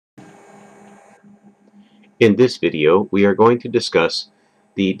In this video, we are going to discuss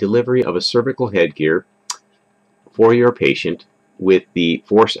the delivery of a cervical headgear for your patient with the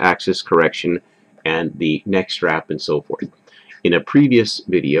force axis correction and the neck strap and so forth. In a previous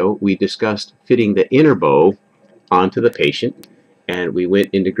video, we discussed fitting the inner bow onto the patient, and we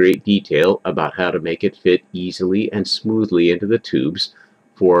went into great detail about how to make it fit easily and smoothly into the tubes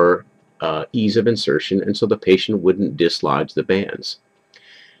for ease of insertion, and so the patient wouldn't dislodge the bands.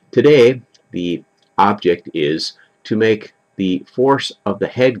 Today, the object is to make the force of the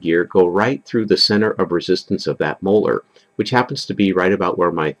headgear go right through the center of resistance of that molar, which happens to be right about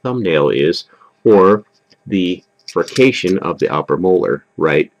where my thumbnail is, or the furcation of the upper molar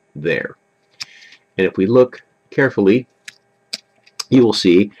right there. And if we look carefully, you will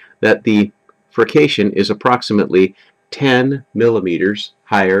see that the furcation is approximately 10 millimeters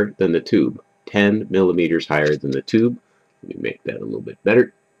higher than the tube. 10 millimeters higher than the tube. Let me make that a little bit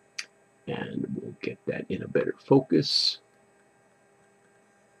better, and we'll get that in a better focus.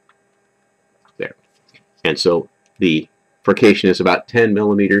 There. And so the furcation is about 10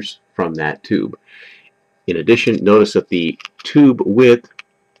 millimeters from that tube. In addition, notice that the tube width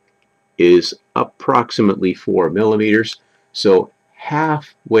is approximately 4 millimeters. So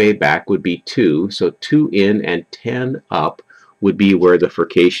halfway back would be 2. So 2 in and 10 up would be where the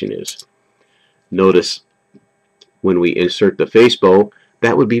furcation is. Notice when we insert the face bow,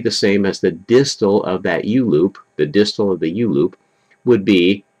 that would be the same as the distal of that U-loop. The distal of the U-loop would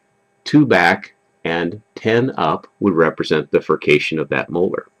be 2 back and 10 up would represent the furcation of that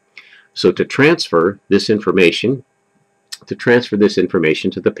molar. So to transfer this information to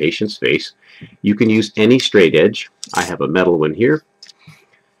the patient's face, you can use any straight edge. I have a metal one here,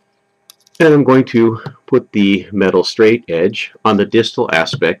 and I'm going to put the metal straight edge on the distal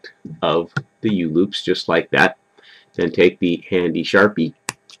aspect of the U-loops just like that. Then take the handy Sharpie,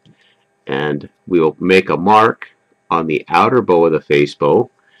 and we'll make a mark on the outer bow of the face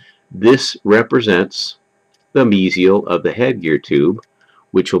bow. This represents the mesial of the headgear tube,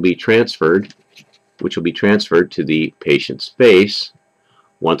 which will be transferred to the patient's face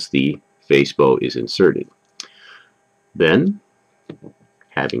once the face bow is inserted. Then,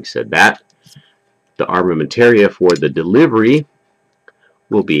 having said that, the armamentaria for the delivery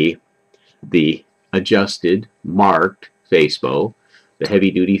will be the adjusted, marked face bow, the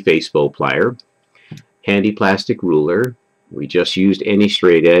heavy-duty face bow plier, handy plastic ruler. We just used any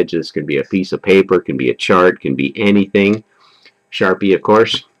straight edge. This can be a piece of paper, can be a chart, can be anything. Sharpie, of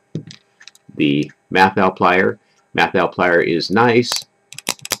course. The Mathal plier. Mathal plier is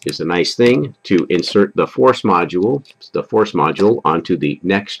a nice thing to insert the force module onto the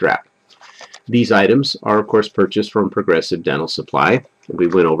neck strap. These items are, of course, purchased from Progressive Dental Supply. We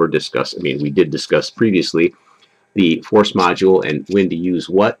did discuss previously the force module and when to use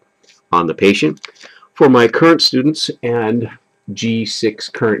what on the patient. For my current students and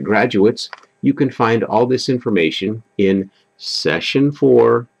G6 current graduates, you can find all this information in Session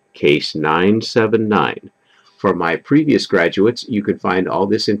 4, Case 979. For my previous graduates, you can find all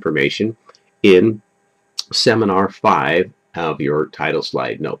this information in Seminar 5 of your title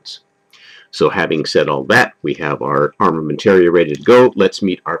slide notes. So having said all that, we have our armamentaria ready to go. Let's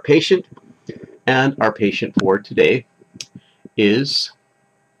meet our patient. And our patient for today is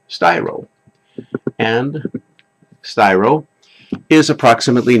Styro. And Styro is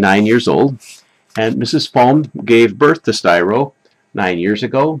approximately 9 years old. And Mrs. Foam gave birth to Styro 9 years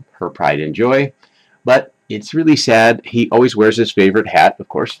ago, her pride and joy. But it's really sad. He always wears his favorite hat, of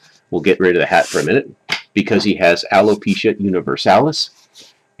course. We'll get rid of the hat for a minute because he has alopecia universalis.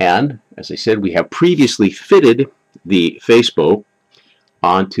 And, as I said, we have previously fitted the face bow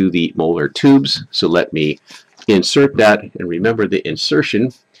onto the molar tubes. So let me insert that. And remember, the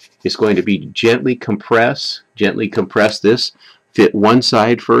insertion is going to be gently compress this. Fit one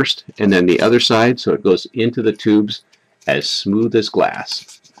side first and then the other side so it goes into the tubes as smooth as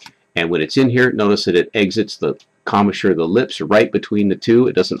glass. And when it's in here, notice that it exits the commissure of the lips right between the two.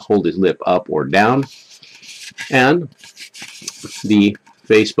 It doesn't hold his lip up or down. And the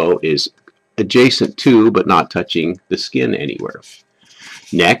face bow is adjacent to but not touching the skin anywhere.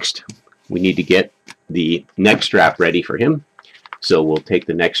 Next, we need to get the neck strap ready for him. So we'll take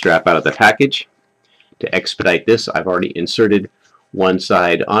the neck strap out of the package. To expedite this, I've already inserted one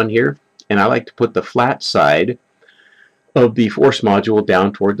side on here, and I like to put the flat side of the force module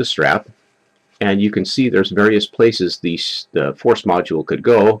down toward the strap. And you can see there's various places the force module could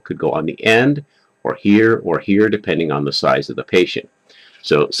go on the end or here depending on the size of the patient.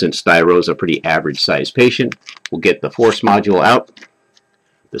 So since Styro is a pretty average sized patient, we'll get the force module out,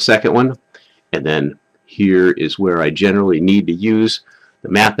 the second one, and then here is where I generally need to use the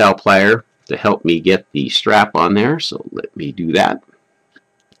Mathal plier to help me get the strap on there, so let me do that.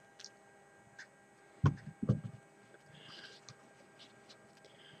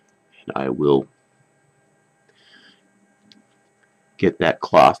 And I will get that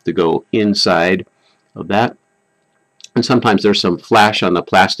cloth to go inside of that. And sometimes there's some flash on the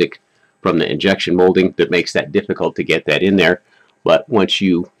plastic from the injection molding that makes that difficult to get that in there. But once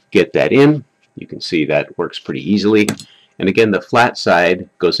you get that in, you can see that works pretty easily. And again, the flat side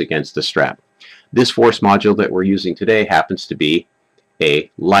goes against the strap. This force module that we're using today happens to be a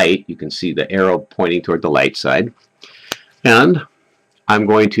light. You can see the arrow pointing toward the light side. And I'm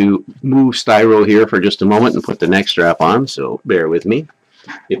going to move styro here for just a moment and put the neck strap on, so bear with me.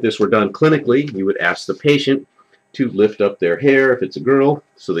 If this were done clinically, you would ask the patient to lift up their hair if it's a girl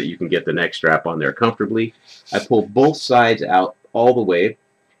so that you can get the neck strap on there comfortably. I pull both sides out all the way,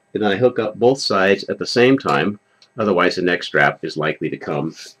 and then I hook up both sides at the same time. Otherwise, the neck strap is likely to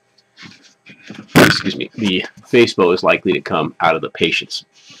come, excuse me, the face bow is likely to come out of the patient's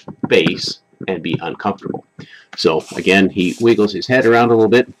face and be uncomfortable. So again, he wiggles his head around a little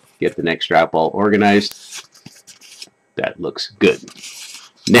bit, get the neck strap all organized. That looks good.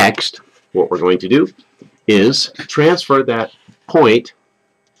 Next, what we're going to do is transfer that point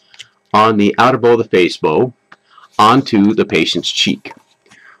on the outer bow of the face bow onto the patient's cheek.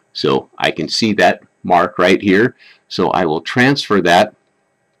 So I can see that mark right here. So I will transfer that.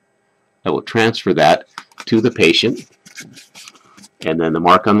 I will transfer that to the patient, and then the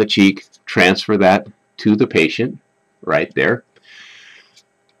mark on the cheek, transfer that to the patient right there.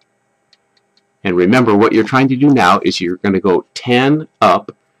 And remember, what you're trying to do now is you're going to go 10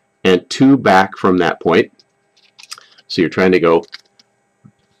 up and 2 back from that point. So you're trying to go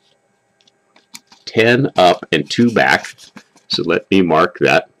 10 up and 2 back. So let me mark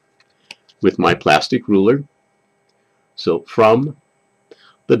that with my plastic ruler. So from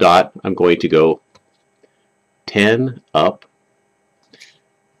the dot, I'm going to go 10 up,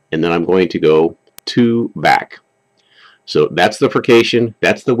 and then I'm going to go 2 back. So that's the furcation,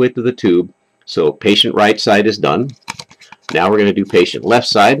 that's the width of the tube. So patient right side is done. Now we're going to do patient left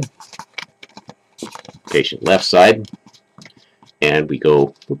side. Patient left side, and we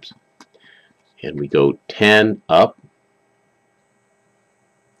go, oops, and we go 10 up,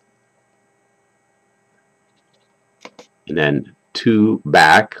 and then 2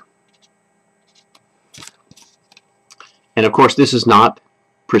 back. And of course, this is not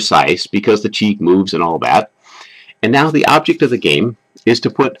precise because the cheek moves and all that. And now the object of the game is to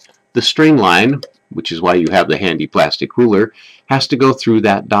put the string line, which is why you have the handy plastic ruler, has to go through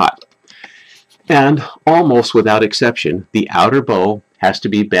that dot. And almost without exception, the outer bow has to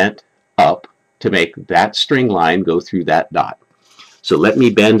be bent up to make that string line go through that dot. So let me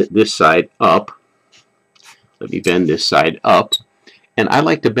bend this side up. Let me bend this side up. And I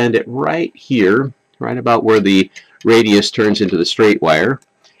like to bend it right here, right about where the radius turns into the straight wire.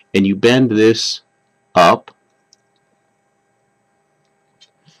 And you bend this up.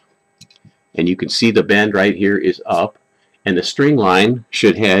 And you can see the bend right here is up. And the string line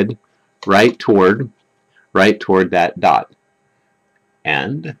should head right toward that dot.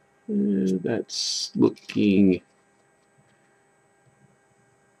 And that's looking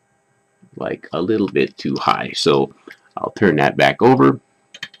like a little bit too high. So I'll turn that back over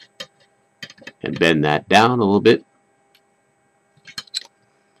and bend that down a little bit.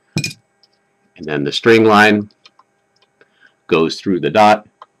 And then the string line goes through the dot,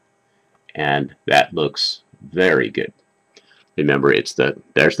 and that looks very good. Remember,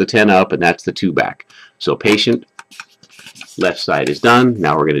 there's the 10 up and that's the 2 back. So patient left side is done.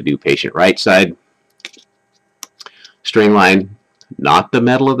 Now we're going to do patient right side. String line, not the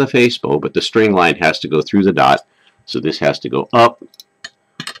metal of the face bow, but the string line has to go through the dot. So this has to go up.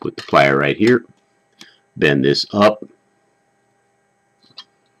 Put the plier right here. Bend this up.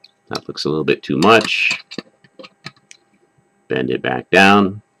 That looks a little bit too much. Bend it back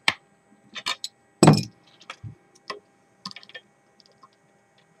down.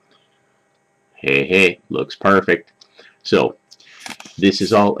 Hey, looks perfect. So this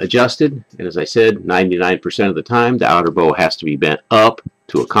is all adjusted, and as I said, 99% of the time the outer bow has to be bent up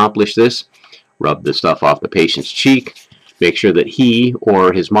to accomplish this. Rub the stuff off the patient's cheek. Make sure that he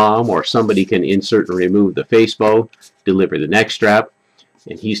or his mom or somebody can insert and remove the face bow, deliver the neck strap,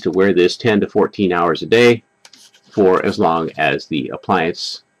 and he's to wear this 10 to 14 hours a day for as long as the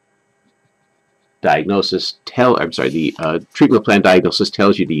appliance diagnosis the treatment plan diagnosis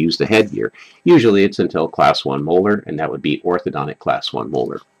tells you to use the headgear. Usually it's until class 1 molar, and that would be orthodontic class 1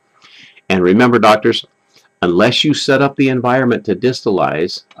 molar. And remember, doctors, unless you set up the environment to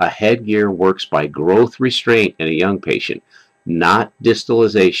distalize, a headgear works by growth restraint in a young patient, not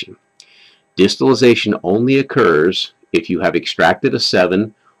distalization. Distalization only occurs if you have extracted a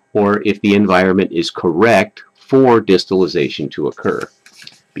 7 or if the environment is correct for distalization to occur.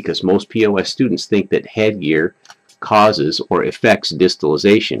 Because most POS students think that headgear causes or affects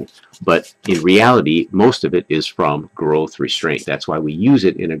distalization, but in reality, most of it is from growth restraint. That's why we use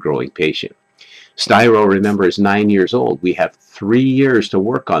it in a growing patient. Styro, remember, is 9 years old. We have 3 years to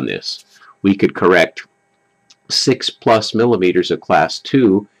work on this. We could correct 6+ millimeters of class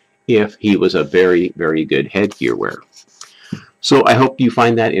 2 if he was a very, very good headgear wearer. So I hope you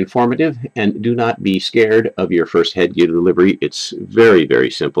find that informative, and do not be scared of your first headgear delivery. It's very,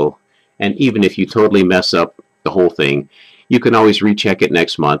 very simple, and even if you totally mess up the whole thing, you can always recheck it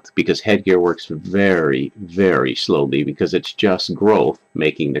next month, because headgear works very, very slowly, because it's just growth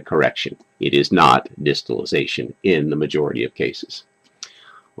making the correction. It is not distalization in the majority of cases.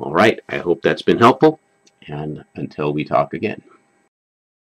 All right, I hope that's been helpful, and until we talk again.